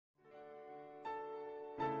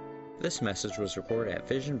This message was recorded at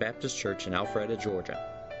Vision Baptist Church in Alpharetta, Georgia.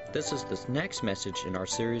 This is the next message in our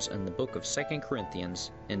series in the book of 2 Corinthians,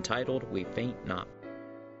 entitled, We Faint Not.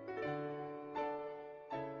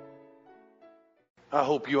 I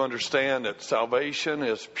hope you understand that salvation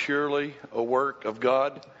is purely a work of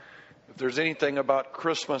God. If there's anything about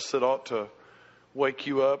Christmas that ought to wake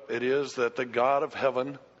you up, it is that the God of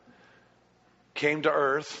heaven came to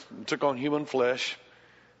earth and took on human flesh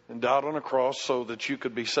and died on a cross so that you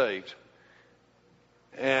could be saved.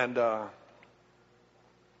 And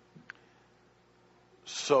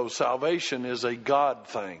so salvation is a God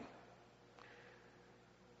thing.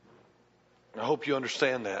 I hope you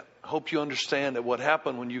understand that. I hope you understand that what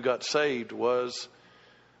happened when you got saved was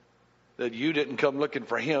that you didn't come looking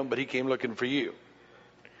for him, but he came looking for you.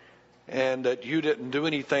 And that you didn't do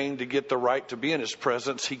anything to get the right to be in his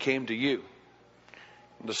presence. He came to you.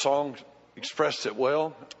 And the song expressed it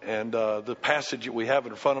well, and the passage that we have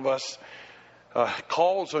in front of us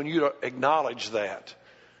calls on you to acknowledge that.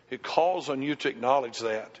 It calls on you to acknowledge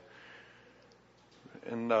that.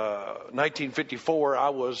 In 1954, I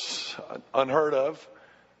was unheard of,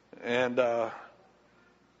 and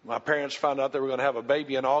my parents found out they were going to have a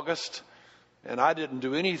baby in August, and I didn't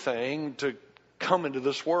do anything to come into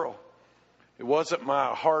this world. It wasn't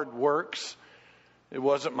my hard works. It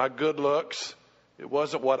wasn't my good looks. It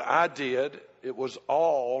wasn't what I did. It was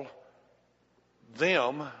all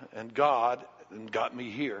them and God and got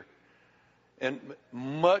me here. And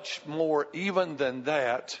much more even than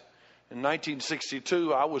that, in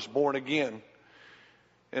 1962, I was born again.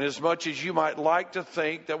 And as much as you might like to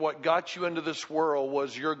think that what got you into this world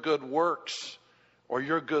was your good works or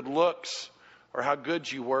your good looks or how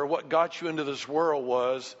good you were, what got you into this world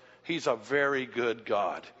was he's a very good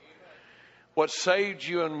God. What saved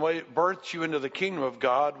you and birthed you into the kingdom of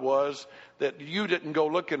God was that you didn't go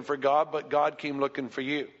looking for God, but God came looking for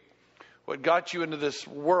you. What got you into this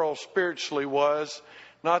world spiritually was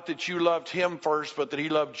not that you loved him first, but that he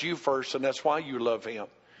loved you first, and that's why you love him.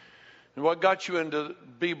 And what got you into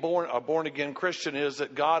be a born-again Christian is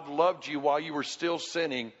that God loved you while you were still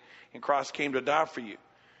sinning, and Christ came to die for you.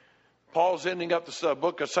 Paul's ending up the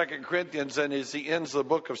book of 2 Corinthians, and as he ends the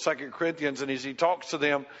book of 2 Corinthians, and as he talks to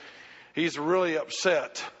them, he's really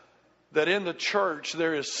upset that in the church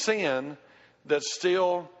there is sin that's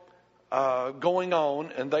still going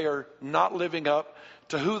on, and they are not living up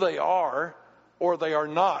to who they are, or they are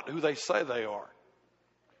not who they say they are.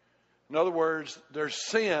 In other words, there's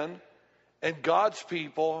sin, and God's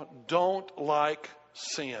people don't like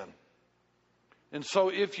sin. And so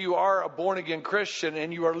if you are a born-again Christian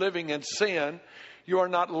and you are living in sin, you are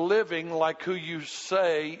not living like who you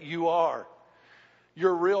say you are.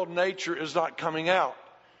 Your real nature is not coming out.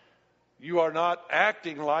 You are not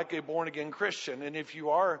acting like a born-again Christian. And if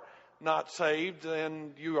you are not saved,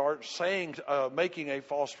 then you are making a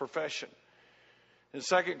false profession. In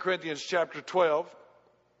 2 Corinthians chapter 12,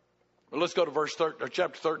 let's go to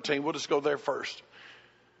chapter 13. We'll just go there first.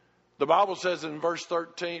 The Bible says in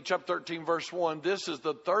chapter 13, verse 1, this is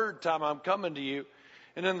the third time I'm coming to you,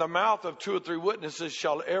 and in the mouth of 2 or 3 witnesses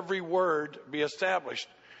shall every word be established.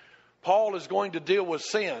 Paul is going to deal with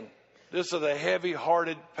sin. This is a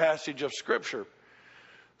heavy-hearted passage of Scripture.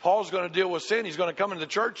 Paul's going to deal with sin. He's going to come into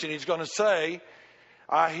the church and he's going to say,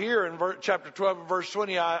 I hear in chapter 12 and verse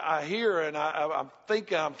 20, I hear and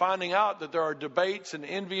I'm finding out that there are debates and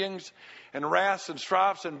envyings and wraths and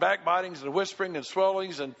strifes and backbitings and whispering and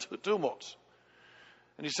swellings and tumults.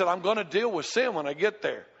 And he said, I'm going to deal with sin when I get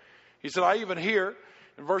there. He said, I even hear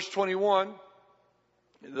in verse 21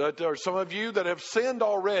 that there are some of you that have sinned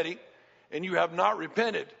already and you have not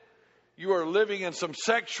repented. You are living in some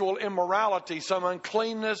sexual immorality, some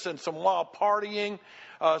uncleanness and some wild partying,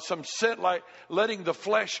 some sin like letting the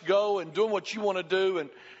flesh go and doing what you want to do. And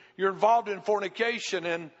you're involved in fornication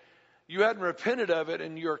and you hadn't repented of it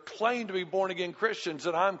and you're claimed to be born again Christians,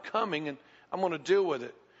 and I'm coming and I'm going to deal with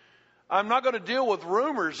it. I'm not going to deal with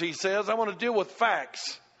rumors, he says. I want to deal with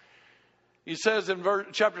facts. He says in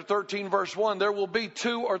chapter 13, verse 1, there will be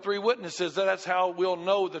 2 or 3 witnesses. That's how we'll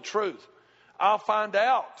know the truth. I'll find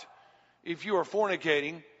out if you are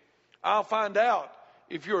fornicating. I'll find out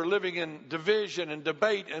if you're living in division and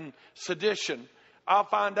debate and sedition. I'll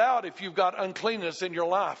find out if you've got uncleanness in your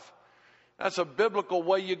life. That's a biblical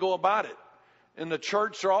way you go about it. In the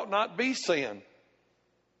church, there ought not be sin.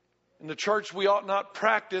 In the church, we ought not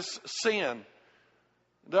practice sin.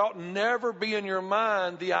 There ought never be in your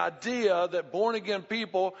mind the idea that born-again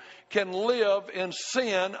people can live in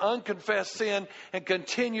sin, unconfessed sin, and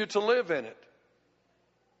continue to live in it.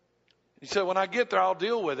 He said, when I get there, I'll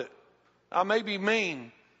deal with it. I may be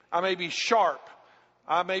mean. I may be sharp.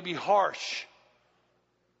 I may be harsh.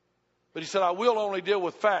 But he said, I will only deal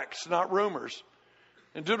with facts, not rumors.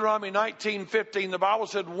 In Deuteronomy 19:15, the Bible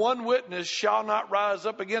said, one witness shall not rise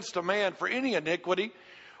up against a man for any iniquity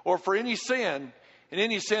or for any sin, in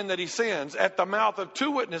any sin that he sins. At the mouth of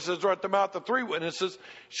two witnesses or at the mouth of three witnesses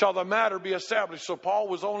shall the matter be established. So Paul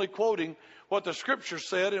was only quoting what the Scripture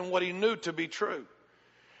said and what he knew to be true.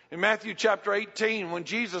 In Matthew chapter 18, when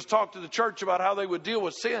Jesus talked to the church about how they would deal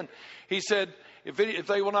with sin, he said, if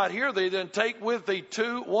they will not hear thee, then take with thee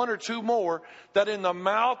one or two more, that in the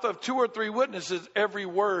mouth of two or three witnesses every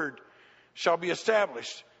word shall be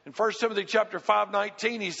established. In 1 Timothy chapter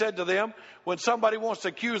 5:19, he said to them, when somebody wants to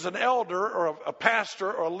accuse an elder or a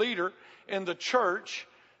pastor or a leader in the church,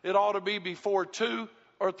 it ought to be before two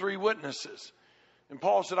or three witnesses. And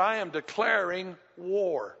Paul said, I am declaring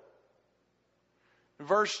war. In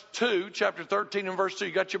verse 2, chapter 13 and verse 2,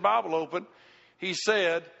 you got your Bible open, he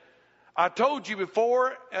said, I told you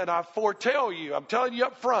before and I foretell you. I'm telling you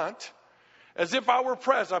up front, as if I were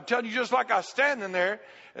present. I'm telling you just like I was standing there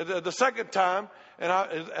the second time, and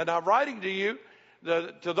I'm writing to you,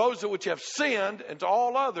 to those which have sinned and to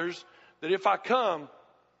all others, that if I come,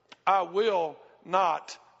 I will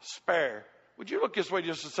not spare. Would you look this way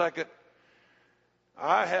just a second?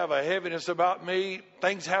 I have a heaviness about me.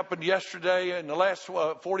 Things happened yesterday in the last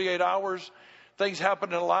 48 hours. Things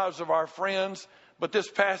happened in the lives of our friends. But this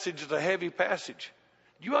passage is a heavy passage.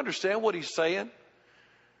 Do you understand what he's saying?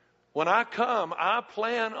 When I come, I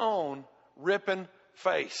plan on ripping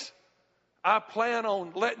face. I plan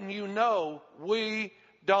on letting you know we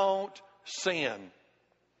don't sin.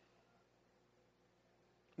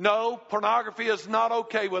 No, pornography is not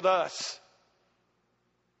okay with us.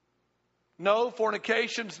 No,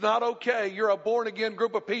 fornication's not okay. You're a born-again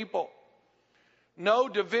group of people. No,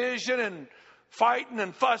 division and fighting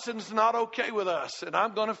and fussing is not okay with us, and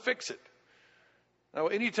I'm going to fix it. Now,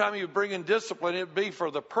 anytime you bring in discipline, it'd be for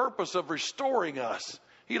the purpose of restoring us.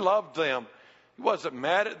 He loved them. He wasn't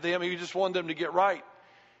mad at them. He just wanted them to get right.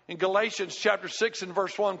 In Galatians chapter 6 and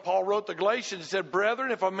verse 1, Paul wrote to Galatians, he said,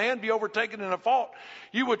 brethren, if a man be overtaken in a fault,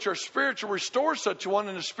 you which are spiritual, restore such a one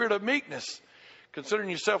in the spirit of meekness, considering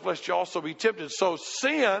yourself lest you also be tempted. So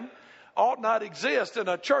sin ought not exist in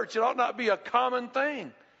a church. It ought not be a common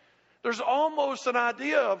thing. There's almost an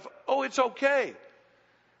idea of, oh, it's okay.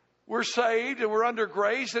 We're saved and we're under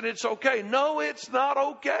grace and it's okay. No, it's not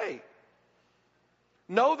okay.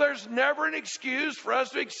 No, there's never an excuse for us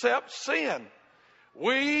to accept sin.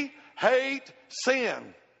 We hate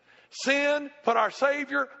sin. Sin put our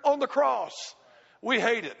Savior on the cross. We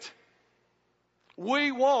hate it.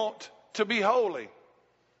 We want to be holy.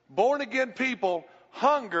 Born again people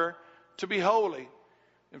hunger to be holy.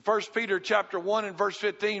 In 1 Peter chapter 1 and verse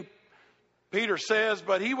 15, Peter says,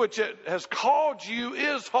 but he which has called you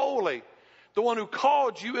is holy. The one who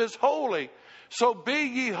called you is holy. So be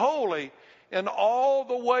ye holy in all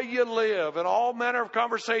the way you live, in all manner of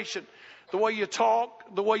conversation, the way you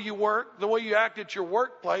talk, the way you work, the way you act at your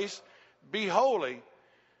workplace, be holy.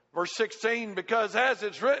 Verse 16, because as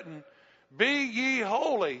it's written, be ye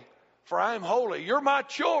holy, for I am holy. You're my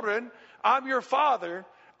children. I'm your father.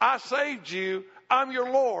 I saved you. I'm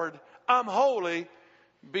your Lord. I'm holy.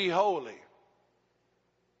 Be holy.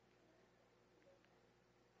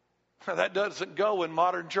 That doesn't go in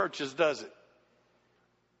modern churches, does it?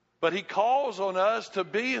 But he calls on us to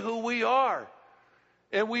be who we are.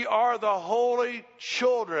 And we are the holy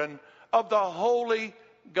children of the holy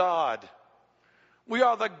God. We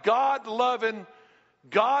are the God-loving,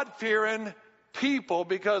 God-fearing people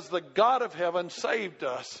because the God of heaven saved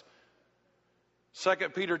us. 2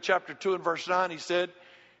 Peter chapter 2 and verse 9, he said,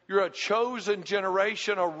 you're a chosen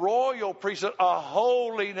generation, a royal priesthood, a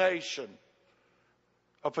holy nation,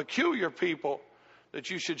 a peculiar people,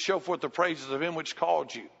 that you should show forth the praises of him which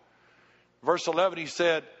called you. Verse 11, he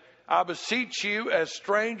said, I beseech you as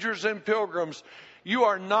strangers and pilgrims, you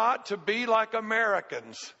are not to be like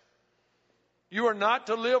Americans. You are not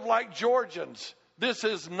to live like Georgians. This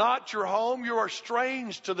is not your home. You are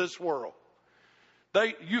strange to this world.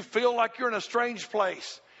 You feel like you're in a strange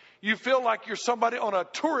place. You feel like you're somebody on a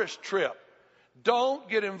tourist trip. Don't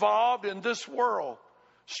get involved in this world.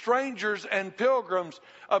 Strangers and pilgrims,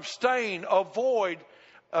 abstain, avoid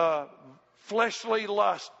fleshly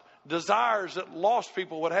lust, desires that lost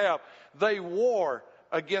people would have. They war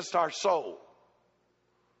against our soul.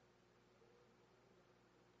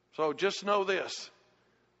 So just know this.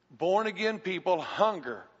 Born again people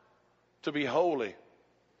hunger to be holy.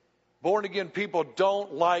 Born again people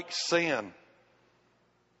don't like sin.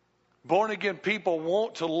 Born again people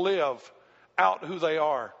want to live out who they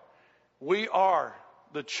are. We are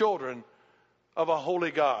the children of a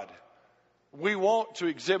holy God. We want to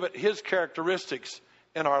exhibit his characteristics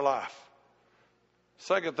in our life.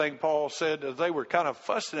 Second thing Paul said, they were kind of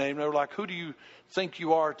fussing at him. They were like, who do you think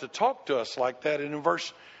you are to talk to us like that? And in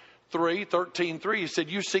verse 13:3, he said,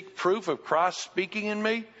 you seek proof of Christ speaking in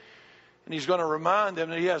me? And he's going to remind them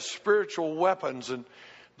that he has spiritual weapons. And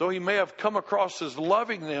though he may have come across as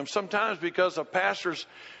loving them, sometimes because a pastor's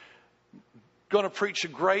going to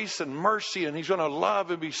preach grace and mercy and he's going to love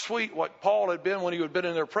and be sweet, what Paul had been when he had been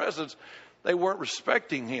in their presence, they weren't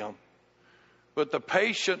respecting him. But the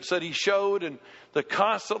patience that he showed and the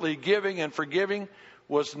constantly giving and forgiving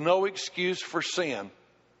was no excuse for sin.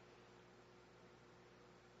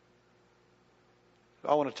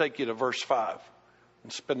 I want to take you to verse 5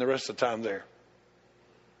 and spend the rest of the time there.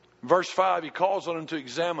 Verse 5, he calls on them to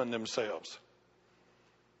examine themselves.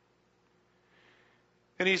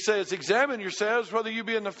 And he says, examine yourselves whether you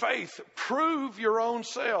be in the faith. Prove your own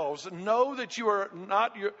selves. Know that you are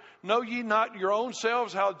not know ye not your own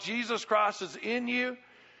selves how Jesus Christ is in you,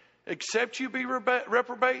 except you be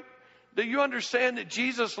reprobate. Do you understand that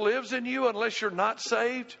Jesus lives in you unless you're not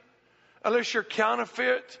saved? Unless you're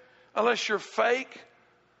counterfeit? Unless you're fake?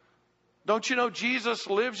 Don't you know Jesus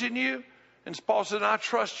lives in you? And Paul said, I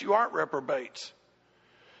trust you aren't reprobates.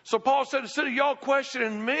 So Paul said, instead of y'all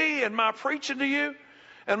questioning me and my preaching to you,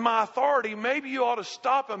 and my authority, maybe you ought to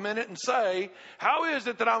stop a minute and say, how is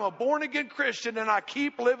it that I'm a born-again Christian and I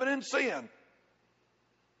keep living in sin?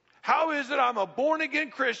 How is it I'm a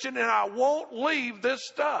born-again Christian and I won't leave this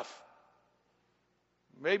stuff?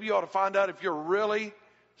 Maybe you ought to find out if you're really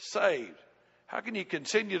saved. How can you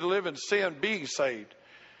continue to live in sin being saved?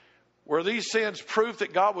 Were these sins proof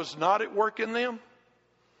that God was not at work in them?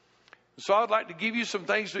 So I'd like to give you some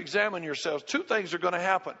things to examine yourselves. Two things are going to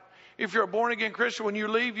happen. If you're a born-again Christian, when you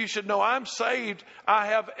leave, you should know I'm saved. I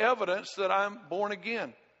have evidence that I'm born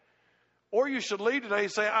again. Or you should leave today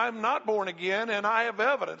and say, I'm not born again, and I have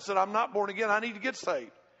evidence that I'm not born again. I need to get saved.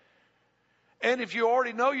 And if you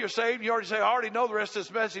already know you're saved, you already say, I already know the rest of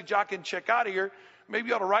this message, I can check out of here. Maybe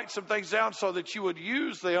you ought to write some things down so that you would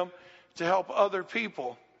use them to help other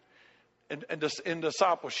people in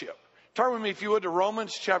discipleship. Turn with me, if you would, to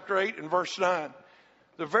Romans chapter 8 and verse 9.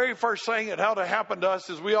 The very first thing that ought to happen to us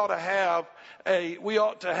is we ought to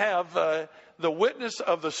have the witness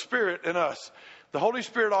of the Spirit in us. The Holy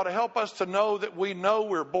Spirit ought to help us to know that we know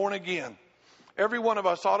we're born again. Every one of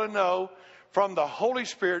us ought to know from the Holy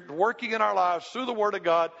Spirit working in our lives through the Word of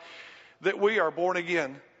God that we are born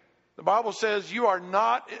again. The Bible says you are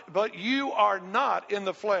not in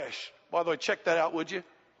the flesh. By the way, check that out, would you?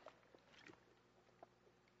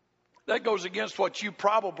 That goes against what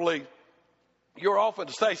you're often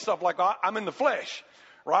to say stuff like, I'm in the flesh,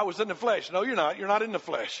 or I was in the flesh. No, you're not. You're not in the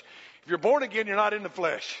flesh. If you're born again, you're not in the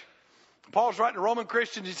flesh. Paul's writing to Roman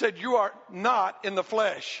Christians. He said, you are not in the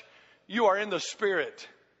flesh. You are in the Spirit.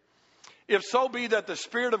 If so be that the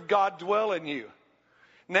Spirit of God dwell in you.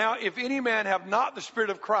 Now, if any man have not the Spirit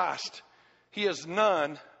of Christ, he is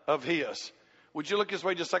none of his. Would you look this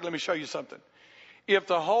way just a second? Let me show you something. If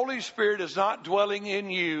the Holy Spirit is not dwelling in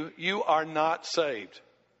you, you are not saved.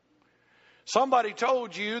 Somebody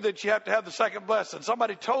told you that you have to have the second blessing.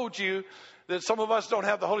 Somebody told you that some of us don't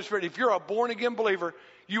have the Holy Spirit. If you're a born-again believer,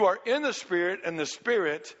 you are in the Spirit, and the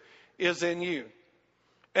Spirit is in you.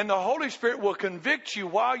 And the Holy Spirit will convict you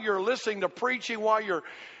while you're listening to preaching, while you're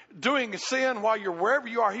doing sin, while you're wherever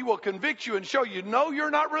you are. He will convict you and show you, no,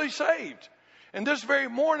 you're not really saved. And this very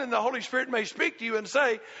morning, the Holy Spirit may speak to you and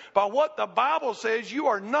say, by what the Bible says, you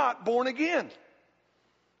are not born again.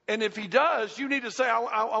 And if he does, you need to say, I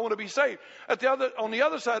want to be saved. On the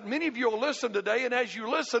other side, many of you will listen today, and as you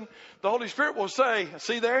listen, the Holy Spirit will say,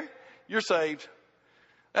 see there, you're saved.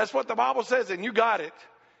 That's what the Bible says, and you got it.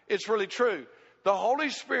 It's really true. The Holy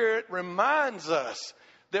Spirit reminds us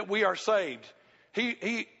that we are saved.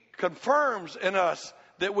 He confirms in us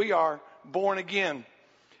that we are born again.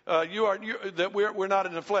 That we're not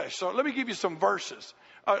in the flesh. So let me give you some verses.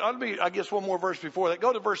 I guess one more verse before that.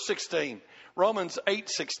 Go to verse 16. Romans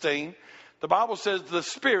 8:16. The Bible says, the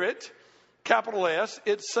Spirit, capital S,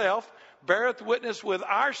 itself, beareth witness with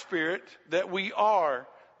our spirit that we are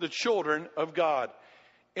the children of God.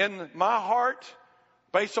 In my heart,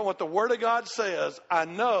 based on what the Word of God says, I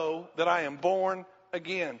know that I am born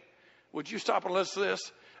again. Would you stop and listen to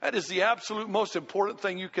this? That is the absolute most important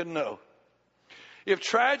thing you can know. If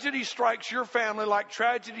tragedy strikes your family like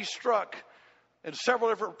tragedy struck in several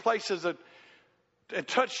different places and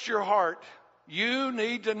touched your heart, you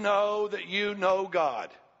need to know that you know God.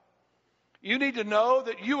 You need to know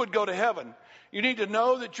that you would go to heaven. You need to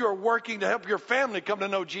know that you are working to help your family come to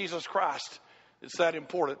know Jesus Christ. It's that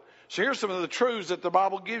important. So here's some of the truths that the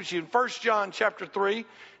Bible gives you. In 1 John chapter 3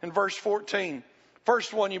 and verse 14.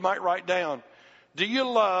 First one you might write down. Do you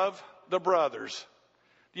love the brothers?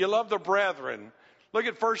 Do you love the brethren? Look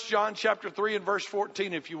at 1 John chapter 3 and verse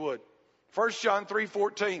 14, if you would. 1 John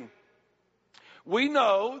 3:14. We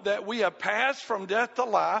know that we have passed from death to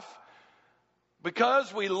life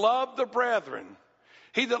because we love the brethren.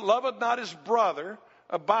 He that loveth not his brother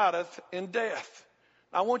abideth in death.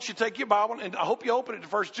 I want you to take your Bible, and I hope you open it to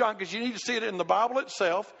 1 John, because you need to see it in the Bible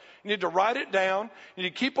itself. You need to write it down. You need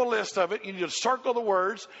to keep a list of it. You need to circle the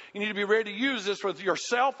words. You need to be ready to use this with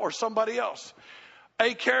yourself or somebody else.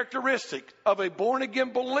 A characteristic of a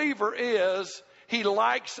born-again believer is he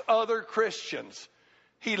likes other Christians.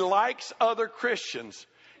 He likes other Christians.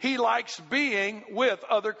 He likes being with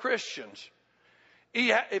other Christians.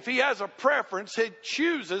 If he has a preference, he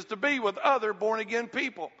chooses to be with other born-again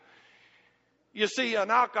people. You see, an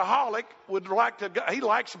alcoholic he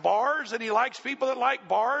likes bars, and he likes people that like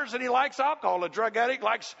bars, and he likes alcohol. A drug addict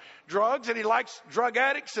likes drugs, and he likes drug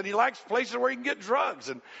addicts, and he likes places where he can get drugs.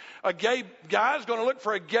 And a gay guy is going to look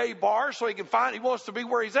for a gay bar so he wants to be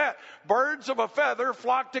where he's at. Birds of a feather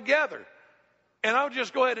flock together. And I'll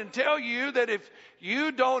just go ahead and tell you that if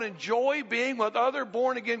you don't enjoy being with other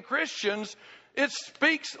born-again Christians, it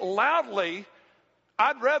speaks loudly.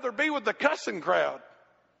 I'd rather be with the cussing crowd.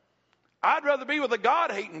 I'd rather be with the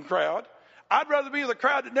God-hating crowd. I'd rather be with a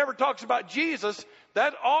crowd that never talks about Jesus.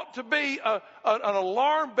 That ought to be an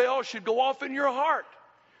alarm bell should go off in your heart.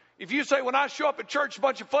 If you say, when I show up at church, a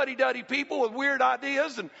bunch of fuddy-duddy people with weird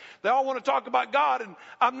ideas, and they all want to talk about God, and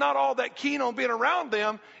I'm not all that keen on being around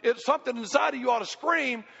them, it's something inside of you ought to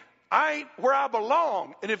scream, I ain't where I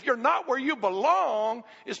belong. And if you're not where you belong,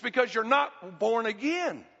 it's because you're not born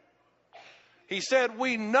again. He said,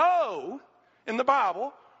 we know, in the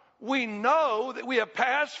Bible, we know that we have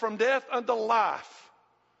passed from death unto life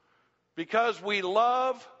because we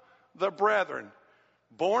love the brethren.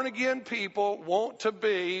 Born-again people want to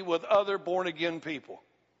be with other born-again people.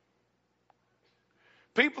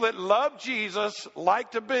 People that love Jesus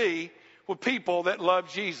like to be with people that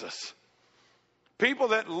love Jesus. People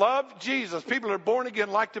that love Jesus, people that are born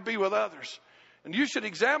again, like to be with others. And you should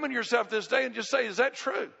examine yourself this day and just say, is that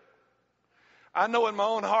true? I know in my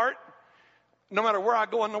own heart, no matter where I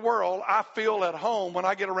go in the world, I feel at home when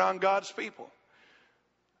I get around God's people.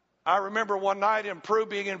 I remember one night in Peru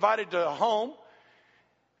being invited to a home.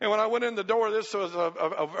 And when I went in the door, this was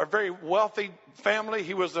a very wealthy family.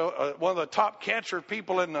 He was one of the top cancer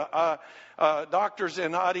people in doctors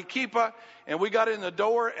in Arequipa. And we got in the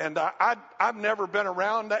door, and I've never been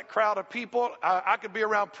around that crowd of people. I could be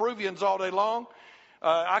around Peruvians all day long.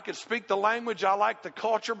 I could speak the language. I like the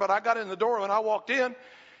culture. But I got in the door. When I walked in,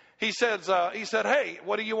 he said, hey,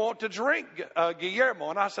 what do you want to drink, Guillermo?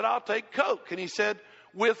 And I said, I'll take Coke. And he said,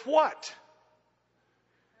 with what?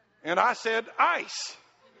 And I said, ice.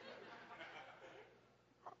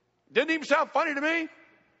 Didn't even sound funny to me.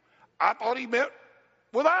 I thought he meant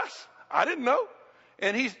with us. I didn't know.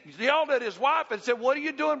 And he yelled at his wife and said, what are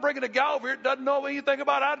you doing bringing a guy over here that doesn't know anything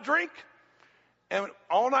about how to drink? And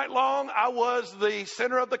all night long, I was the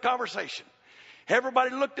center of the conversation.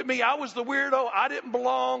 Everybody looked at me. I was the weirdo. I didn't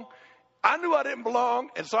belong. I knew I didn't belong.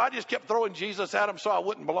 And so I just kept throwing Jesus at them so I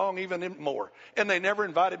wouldn't belong even more. And they never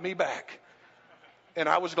invited me back. And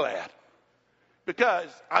I was glad. Because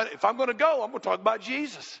if I'm going to go, I'm going to talk about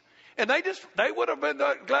Jesus. And they would have been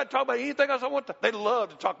glad to talk about anything else I want to. They love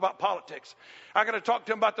to talk about politics. I could have talked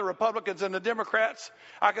to them about the Republicans and the Democrats.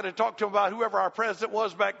 I could have talked to them about whoever our president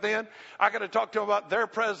was back then. I could have talked to them about their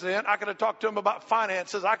president. I could have talked to them about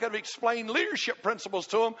finances. I could have explained leadership principles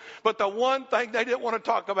to them. But the one thing they didn't want to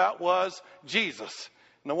talk about was Jesus.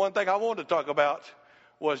 And the one thing I wanted to talk about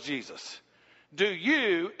was Jesus. Do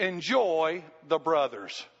you enjoy the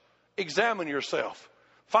brothers? Examine yourself.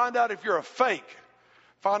 Find out if you're a fake.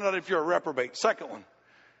 Find out if you're a reprobate. Second one.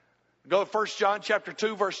 Go to 1 John chapter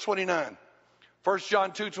 2, verse 29. 1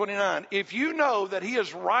 John 2:29. If you know that he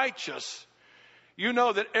is righteous, you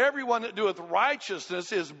know that everyone that doeth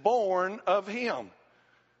righteousness is born of him.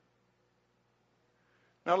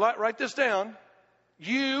 Now write this down.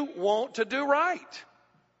 You want to do right.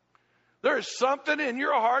 There is something in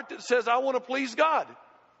your heart that says, I want to please God.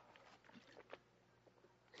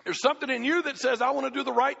 There's something in you that says, I want to do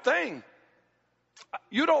the right thing.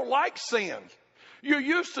 You don't like sin. You're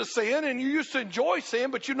used to sin and you used to enjoy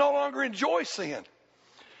sin, but you no longer enjoy sin.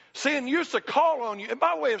 Sin used to call on you. And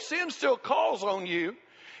by the way, if sin still calls on you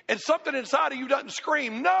and something inside of you doesn't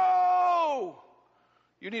scream, no,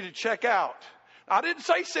 you need to check out. I didn't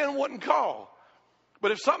say sin wouldn't call.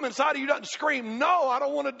 But if something inside of you doesn't scream, no, I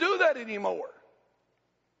don't want to do that anymore.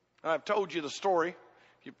 I've told you the story.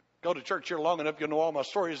 If you go to church here long enough, you'll know all my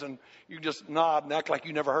stories and you just nod and act like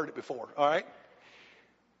you never heard it before. All right?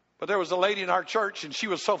 But there was a lady in our church, and she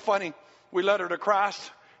was so funny. We led her to Christ.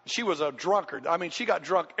 She was a drunkard. I mean, she got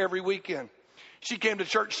drunk every weekend. She came to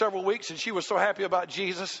church several weeks, and she was so happy about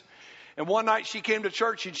Jesus. And one night she came to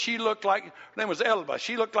church, and she looked like, her name was Elba.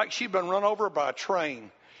 She looked like she'd been run over by a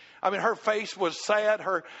train. I mean, her face was sad.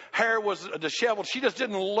 Her hair was disheveled. She just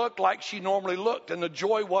didn't look like she normally looked, and the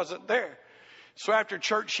joy wasn't there. So after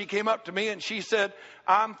church, she came up to me, and she said,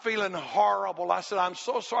 I'm feeling horrible. I said, I'm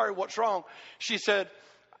so sorry. What's wrong? She said,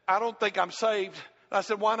 I don't think I'm saved. And I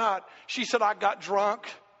said, why not? She said, I got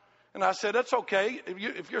drunk. And I said, that's okay.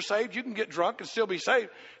 If you're saved, you can get drunk and still be saved.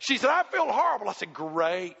 She said, I feel horrible. I said,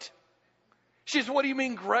 great. She said, what do you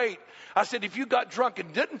mean great? I said, if you got drunk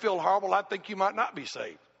and didn't feel horrible, I think you might not be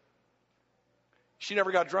saved. She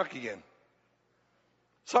never got drunk again.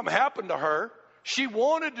 Something happened to her. She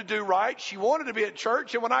wanted to do right. She wanted to be at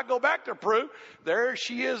church. And when I go back to Peru, there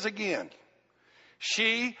she is again.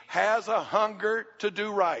 She has a hunger to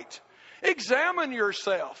do right. Examine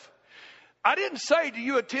yourself. I didn't say, do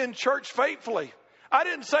you attend church faithfully? I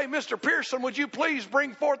didn't say, Mr. Pearson, would you please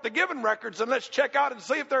bring forth the giving records and let's check out and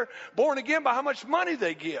see if they're born again by how much money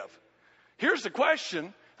they give. Here's the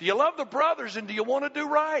question. Do you love the brothers and do you want to do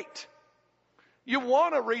right? You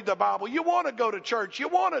want to read the Bible. You want to go to church. You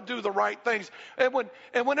want to do the right things. And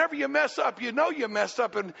whenever you mess up, you know you messed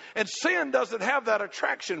up. And sin doesn't have that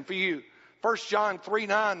attraction for you. 1 John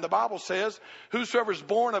 3:9, the Bible says, whosoever is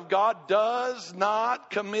born of God does not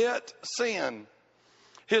commit sin.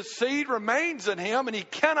 His seed remains in him and he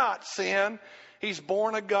cannot sin. He's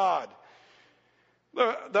born of God.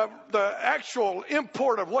 The actual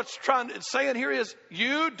import of what's saying here is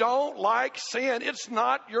you don't like sin. It's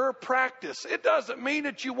not your practice. It doesn't mean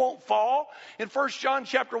that you won't fall. In 1 John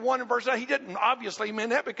chapter 1 and verse 9, he didn't obviously mean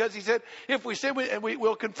that because he said, if we sin, we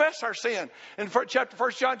will confess our sin. In 1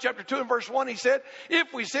 John chapter 2 and verse 1, he said,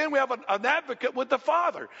 if we sin, we have an advocate with the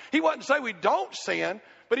Father. He wasn't saying we don't sin,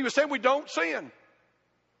 but he was saying we don't sin.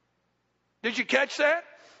 Did you catch that?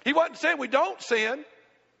 He wasn't saying we don't sin,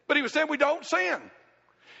 but he was saying we don't sin.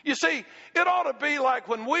 You see, it ought to be like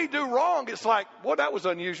when we do wrong, it's like, well, that was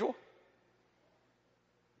unusual.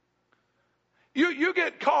 You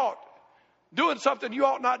get caught doing something you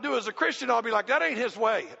ought not do as a Christian, I'll be like, that ain't his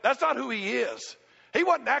way. That's not who he is. He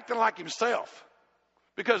wasn't acting like himself.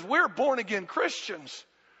 Because we're born again Christians.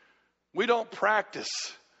 We don't practice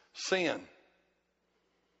sin.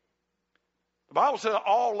 The Bible says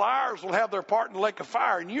all liars will have their part in the lake of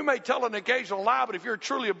fire. And you may tell an occasional lie, but if you're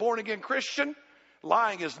truly a born again Christian,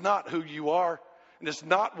 lying is not who you are, and it's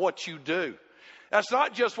not what you do. That's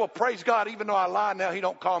not just, well, praise God, even though I lie now, he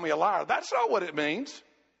don't call me a liar. That's not what it means.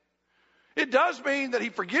 It does mean that he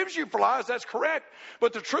forgives you for lies. That's correct.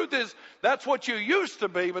 But the truth is, that's what you used to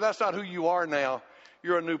be, but that's not who you are now.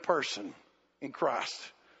 You're a new person in Christ.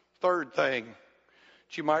 Third thing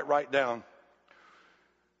that you might write down.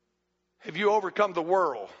 Have you overcome the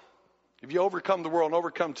world? Have you overcome the world and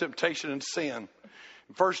overcome temptation and sin?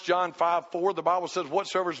 In 1 John 5:4, the Bible says,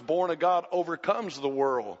 whatsoever is born of God overcomes the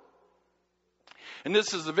world. And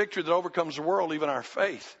this is the victory that overcomes the world, even our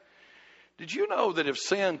faith. Did you know that if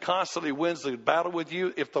sin constantly wins the battle with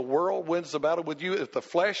you, if the world wins the battle with you, if the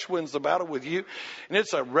flesh wins the battle with you, and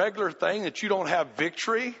it's a regular thing that you don't have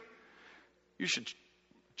victory, you should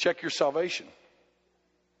check your salvation.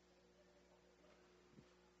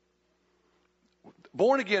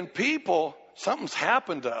 Born again people, something's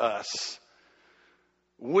happened to us.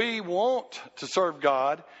 We want to serve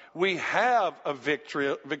God. We have a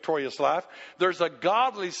victorious life. There's a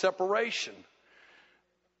godly separation.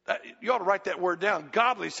 You ought to write that word down,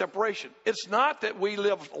 godly separation. It's not that we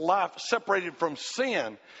live life separated from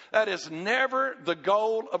sin. That is never the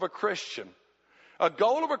goal of a Christian. A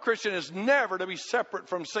goal of a Christian is never to be separate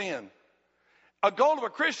from sin. A goal of a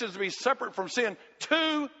Christian is to be separate from sin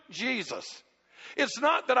to Jesus. It's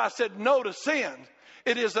not that I said no to sin.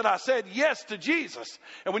 It is that I said yes to Jesus.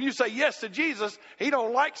 And when you say yes to Jesus, he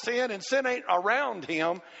don't like sin and sin ain't around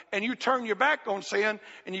him. And you turn your back on sin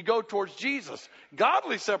and you go towards Jesus.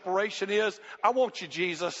 Godly separation is, I want you,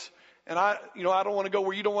 Jesus. And I don't want to go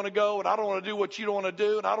where you don't want to go. And I don't want to do what you don't want to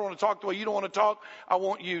do. And I don't want to talk the way you don't want to talk. I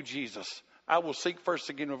want you, Jesus. I will seek first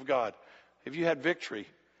the kingdom of God. Have you had victory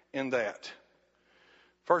in that?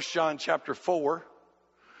 1 John chapter 4,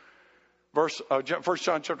 1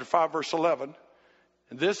 John chapter 5, verse 11.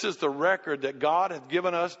 And this is the record that God hath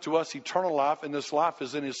given us to us eternal life, and this life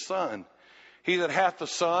is in his Son. He that hath the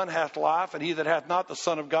Son hath life, and he that hath not the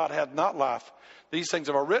Son of God hath not life. These things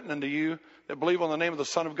have I written unto you that believe on the name of the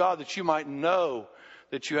Son of God, that you might know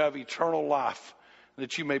that you have eternal life, and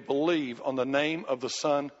that you may believe on the name of the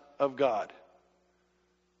Son of God.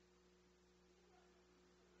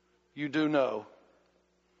 You do know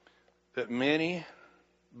that many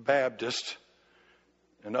Baptists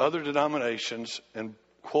and other denominations and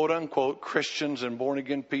quote unquote Christians and born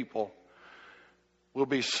again people will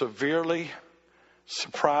be severely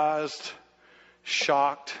surprised,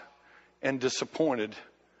 shocked, and disappointed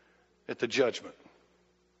at the judgment.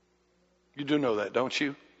 You do know that, don't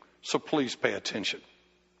you? So please pay attention.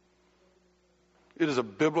 It is a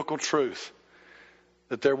biblical truth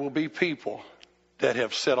that there will be people that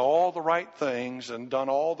have said all the right things and done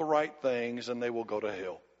all the right things, and they will go to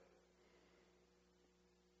hell.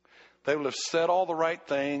 They will have said all the right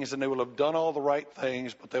things and they will have done all the right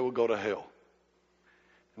things, but they will go to hell.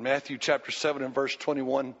 In Matthew chapter 7 and verse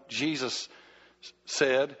 21, Jesus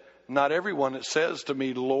said, "Not everyone that says to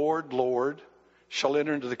me, 'Lord, Lord,' shall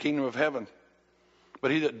enter into the kingdom of heaven,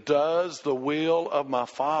 but he that does the will of my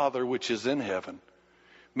Father which is in heaven.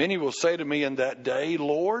 Many will say to me in that day,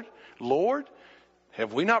 'Lord, Lord,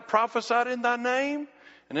 have we not prophesied in thy name?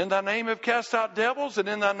 And in thy name have cast out devils, and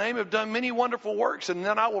in thy name have done many wonderful works. And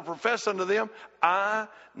then I will profess unto them, I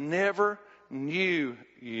never knew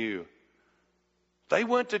you.'" They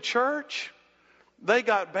went to church. They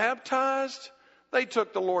got baptized. They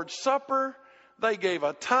took the Lord's Supper. They gave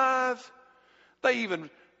a tithe. They even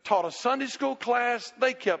taught a Sunday school class.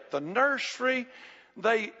 They kept the nursery.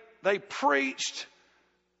 They preached.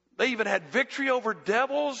 They even had victory over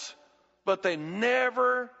devils. But they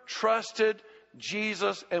never trusted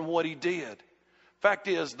Jesus and what he did. Fact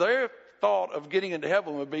is, their thought of getting into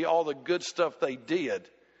heaven would be all the good stuff they did.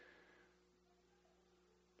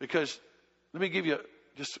 Because, let me give you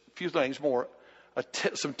just a few things more.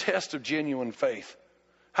 Some tests of genuine faith.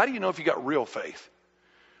 How do you know if you got real faith?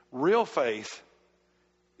 Real faith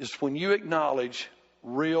is when you acknowledge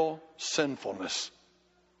real sinfulness.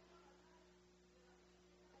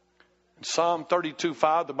 In Psalm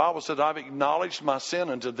 32:5, the Bible says, "I've acknowledged my sin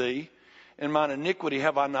unto thee, and mine iniquity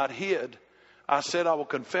have I not hid. I said, I will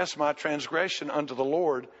confess my transgression unto the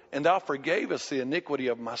Lord, and thou forgavest the iniquity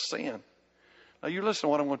of my sin." Now you listen to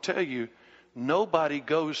what I'm going to tell you. Nobody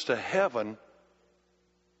goes to heaven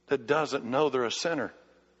that doesn't know they're a sinner.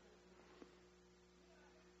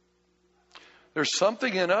 There's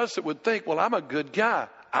something in us that would think, well, I'm a good guy.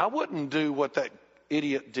 I wouldn't do what that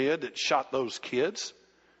idiot did that shot those kids.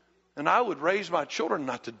 And I would raise my children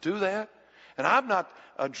not to do that. And I'm not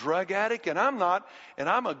a drug addict, and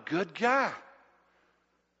I'm a good guy.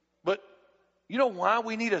 But you know why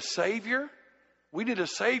we need a Savior? We need a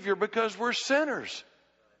Savior because we're sinners.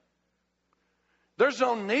 There's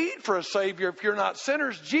no need for a Savior if you're not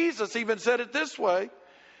sinners. Jesus even said it this way.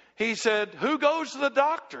 He said, "Who goes to the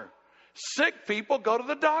doctor? Sick people go to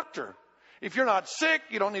the doctor. If you're not sick,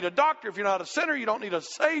 you don't need a doctor. If you're not a sinner, you don't need a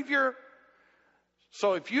Savior."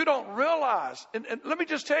 So if you don't realize, and let me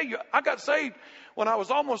just tell you, I got saved when I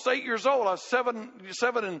was almost 8 years old. I was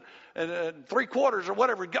seven and 3/4 or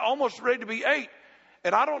whatever, almost ready to be 8.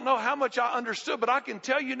 And I don't know how much I understood, but I can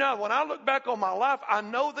tell you now, when I look back on my life, I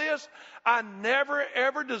know this. I never,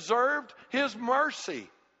 ever deserved his mercy.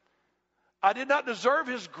 I did not deserve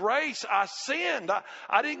his grace. I sinned.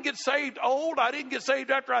 I didn't get saved old. I didn't get saved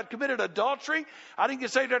after I'd committed adultery. I didn't get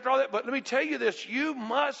saved after all that. But let me tell you this. You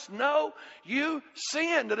must know you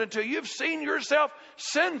sinned. And until you've seen yourself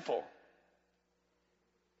sinful.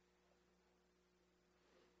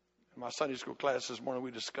 In my Sunday school class this morning, we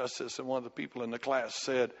discussed this. And one of the people in the class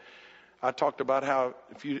said, I talked about how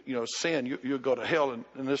if you sin, you'll go to hell. And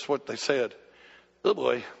this is what they said. Oh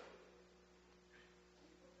boy.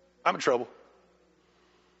 I'm in trouble.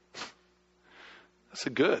 I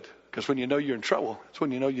said, good. Because when you know you're in trouble, it's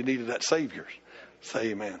when you know you needed that Savior.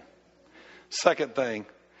 Say amen. Second thing,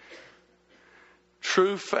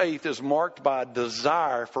 true faith is marked by a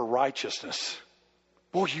desire for righteousness.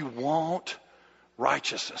 Boy, you want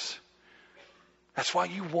righteousness. That's why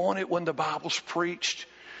you want it when the Bible's preached.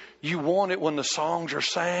 You want it when the songs are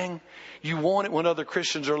sang. You want it when other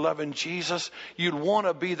Christians are loving Jesus. You'd want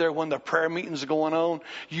to be there when the prayer meeting's going on.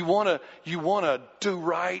 You want to do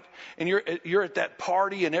right. And you're at that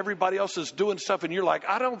party and everybody else is doing stuff and you're like,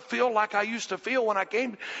 I don't feel like I used to feel when I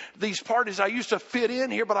came to these parties. I used to fit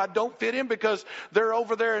in here, but I don't fit in because they're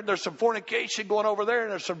over there and there's some fornication going over there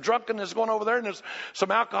and there's some drunkenness going over there and there's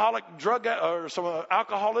some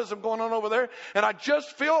alcoholism going on over there. And I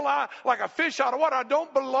just feel like a fish out of water. I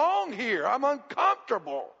don't belong here. I'm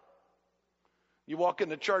uncomfortable. You walk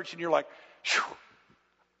into church and you're like,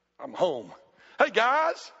 I'm home. Hey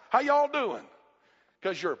guys, how y'all doing?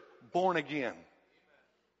 Because you're born again.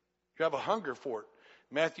 You have a hunger for it.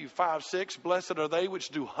 Matthew 5:6, blessed are they which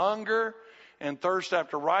do hunger and thirst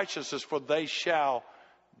after righteousness, for they shall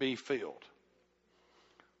be filled.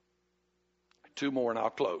 2 more and I'll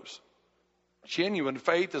close. Genuine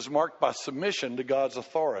faith is marked by submission to God's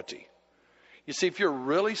authority. You see, if you're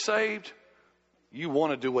really saved, you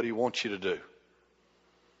want to do what he wants you to do.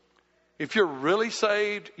 If you're really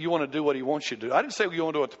saved, you want to do what he wants you to do. I didn't say you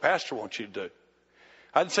want to do what the pastor wants you to do.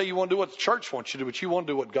 I didn't say you want to do what the church wants you to do, but you want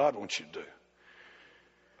to do what God wants you to do.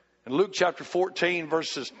 In Luke chapter 14,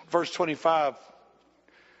 verse 25,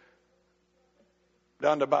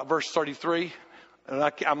 down to about verse 33, and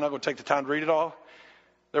I'm not going to take the time to read it all.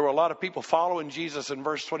 There were a lot of people following Jesus in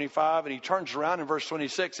verse 25, and he turns around in verse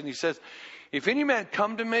 26 and he says, if any man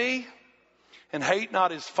come to me and hate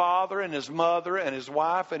not his father and his mother and his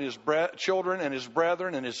wife and his children and his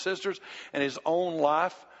brethren and his sisters and his own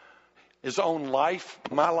life,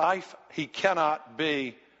 my life, he cannot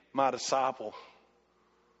be my disciple.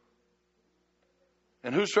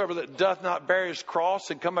 And whosoever that doth not bear his cross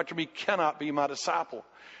and come after me cannot be my disciple.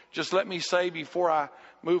 Just let me say before I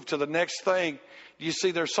move to the next thing, you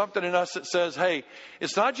see there's something in us that says, hey,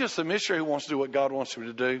 it's not just the missionary who wants to do what God wants him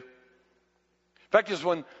to do. In fact, it's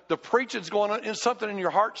when the preaching's going on, it's something in your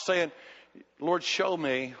heart saying, Lord, show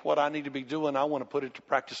me what I need to be doing. I want to put it to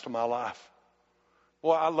practice to my life.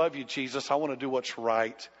 Boy, I love you, Jesus. I want to do what's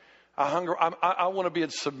right. I want to be in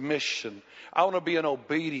submission. I want to be in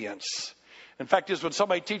obedience. In fact, it's when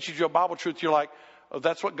somebody teaches you a Bible truth, you're like, oh,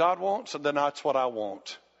 that's what God wants, and then that's what I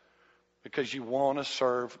want. Because you want to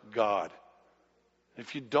serve God.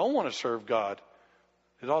 If you don't want to serve God,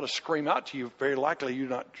 it ought to scream out to you, very likely you're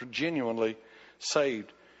not genuinely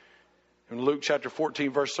saved. In Luke chapter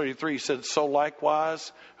 14, verse 33, he said, so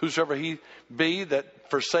likewise, whosoever he be that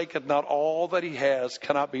forsaketh not all that he has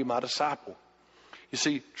cannot be my disciple. You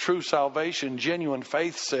see, true salvation, genuine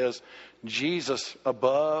faith says, Jesus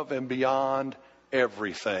above and beyond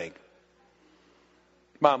everything.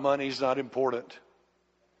 My money's not important.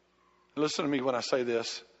 Listen to me when I say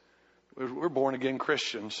this. We're born again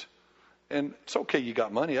Christians. And it's okay you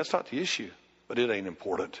got money. That's not the issue. But it ain't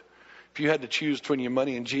important. If you had to choose between your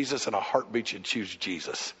money and Jesus, in a heartbeat, you'd choose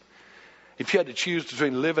Jesus. If you had to choose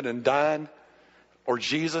between living and dying or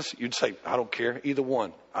Jesus, you'd say, I don't care. Either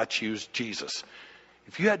one. I choose Jesus.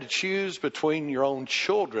 If you had to choose between your own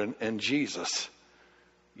children and Jesus,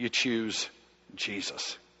 you choose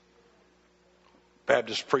Jesus.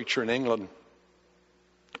 Baptist preacher in England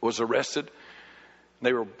was arrested.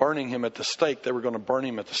 They were burning him at the stake. They were going to burn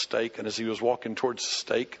him at the stake. And as he was walking towards the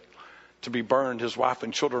stake to be burned, his wife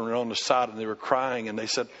and children were on the side and they were crying. And they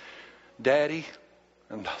said, Daddy,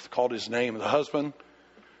 and called his name, the husband,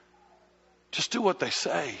 just do what they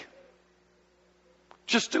say.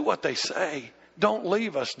 Just do what they say. Don't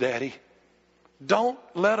leave us, Daddy. Don't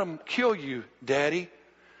let them kill you, Daddy.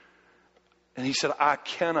 And he said, I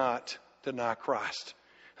cannot deny Christ.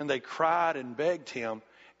 And they cried and begged him.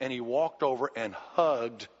 And he walked over and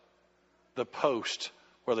hugged the post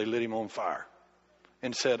where they lit him on fire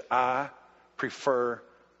and said, I prefer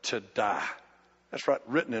to die. That's right,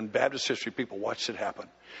 written in Baptist history. People watched it happen.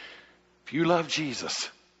 If you love Jesus,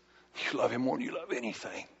 you love him more than you love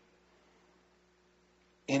anything.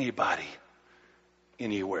 Anybody,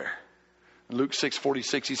 anywhere. In Luke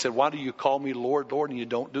 6:46, he said, why do you call me Lord, Lord, and you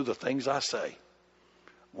don't do the things I say?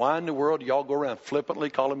 Why in the world do y'all go around flippantly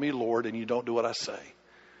calling me Lord and you don't do what I say?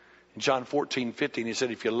 In John 14:15, he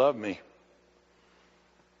said, if you love me,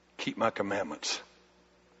 keep my commandments.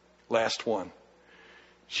 Last one.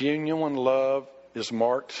 Genuine love is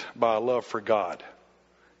marked by a love for God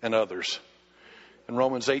and others. In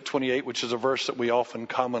Romans 8:28, which is a verse that we often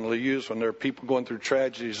commonly use when there are people going through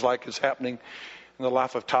tragedies like is happening in the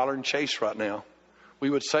life of Tyler and Chase right now, we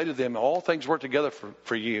would say to them, all things work together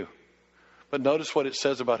for you. But notice what it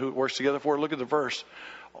says about who it works together for. Look at the verse.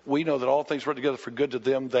 We know that all things work together for good to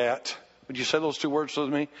them that. Would you say those two words with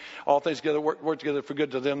me? All things together work together for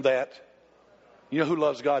good to them that. You know who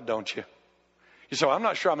loves God, don't you? You say, well, I'm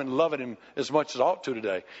not sure I'm in loving him as much as I ought to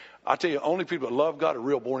today. I tell you, only people that love God are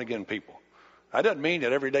real born again people. That doesn't mean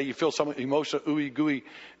that every day you feel some emotional, ooey gooey,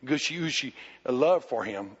 gushy ooshy love for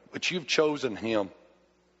him. But you've chosen him.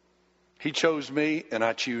 He chose me and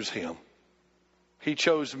I choose him. He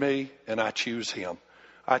chose me and I choose him.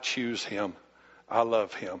 I choose him. I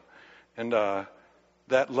love him. And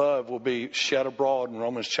that love will be shed abroad in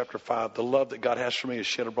Romans chapter 5. The love that God has for me is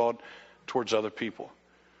shed abroad towards other people.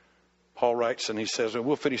 Paul writes and he says, and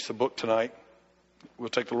we'll finish the book tonight. We'll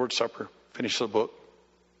take the Lord's Supper, finish the book.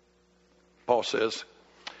 Paul says,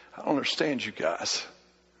 I don't understand you guys.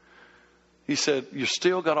 He said, you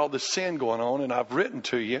still got all this sin going on and I've written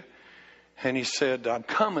to you. And he said, I'm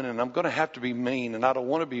coming and I'm going to have to be mean. And I don't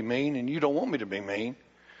want to be mean and you don't want me to be mean.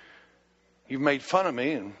 You've made fun of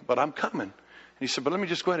me, but I'm coming. And he said, but let me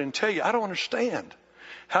just go ahead and tell you, I don't understand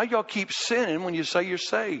how y'all keep sinning when you say you're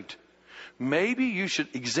saved. maybe you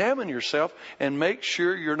should examine yourself and make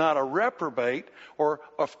sure you're not a reprobate or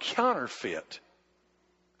a counterfeit.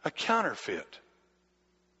 A counterfeit.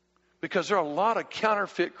 Because there are a lot of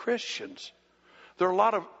counterfeit Christians. There are a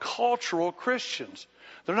lot of cultural Christians.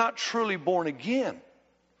 They're not truly born again.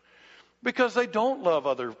 Because they don't love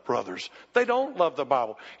other brothers. They don't love the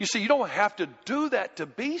Bible. You see, you don't have to do that to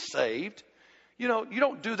be saved. You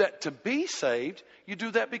don't do that to be saved. You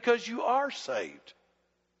do that because you are saved.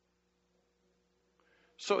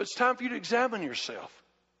 So it's time for you to examine yourself.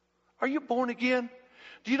 Are you born again?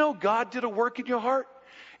 Do you know God did a work in your heart?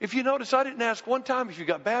 If you notice, I didn't ask one time if you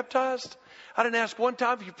got baptized. I didn't ask one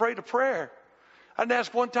time if you prayed a prayer. I didn't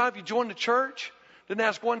ask one time if you joined the church. Didn't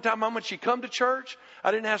ask one time how much you come to church.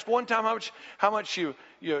 I didn't ask one time how much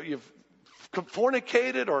you've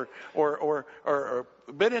fornicated or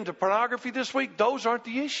been into pornography this week. Those aren't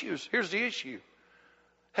the issues. Here's the issue.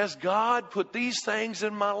 Has God put these things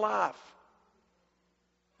in my life?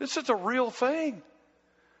 This is a real thing.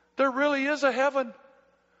 There really is a heaven.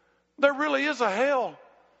 There really is a hell.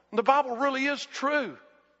 The Bible really is true.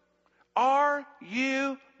 Are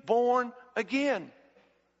you born again?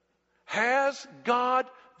 Has God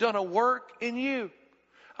done a work in you?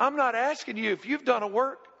 I'm not asking you if you've done a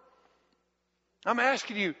work. I'm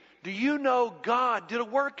asking you, do you know God did a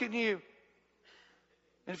work in you?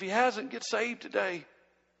 And if He hasn't, get saved today.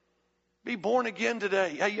 Be born again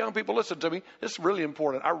today. Hey, young people, listen to me. This is really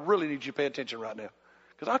important. I really need you to pay attention right now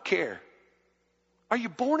because I care. Are you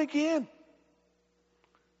born again?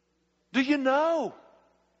 Do you know?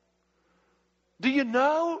 Do you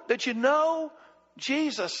know that you know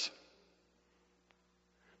Jesus?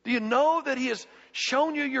 Do you know that He has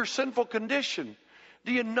shown you your sinful condition?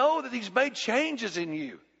 Do you know that He's made changes in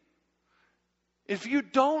you? If you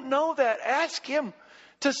don't know that, ask Him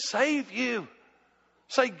to save you.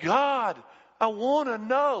 Say, God, I want to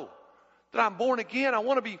know that I'm born again. I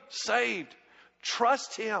want to be saved.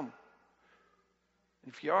 Trust Him.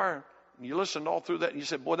 If you are, and you listened all through that, and you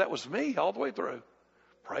said, boy, that was me all the way through.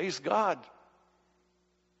 Praise God.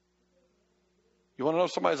 You want to know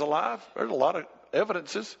if somebody's alive? There's a lot of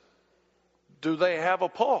evidences. Do they have a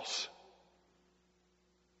pulse?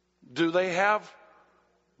 Do they have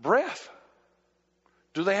breath?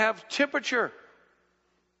 Do they have temperature?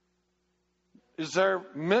 Is there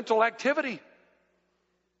mental activity?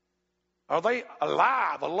 Are they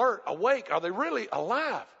alive, alert, awake? Are they really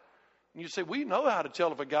alive? And you say, we know how to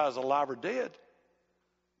tell if a guy's alive or dead.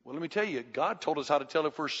 Well, let me tell you, God told us how to tell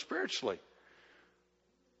if we're spiritually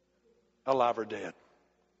alive or dead.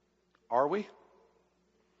 Are we?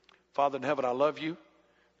 Father in heaven, I love you.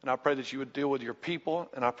 And I pray that you would deal with your people.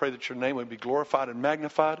 And I pray that your name would be glorified and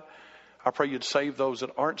magnified. I pray you'd save those that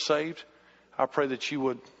aren't saved. I pray that you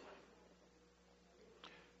would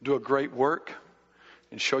do a great work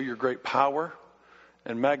and show your great power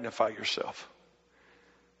and magnify yourself.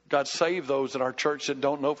 God, save those in our church that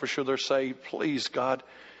don't know for sure they're saved. Please, God,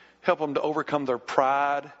 help them to overcome their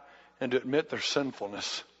pride and to admit their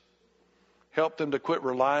sinfulness. Help them to quit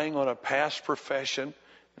relying on a past profession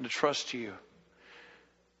and to trust you.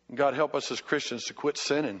 And God, help us as Christians to quit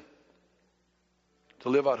sinning, to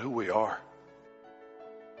live out who we are.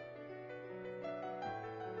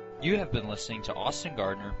 You have been listening to Austin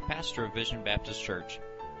Gardner, pastor of Vision Baptist Church.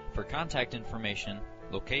 For contact information,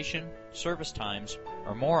 location, service times,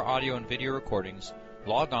 or more audio and video recordings,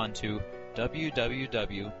 log on to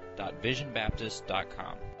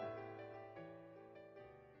www.visionbaptist.com.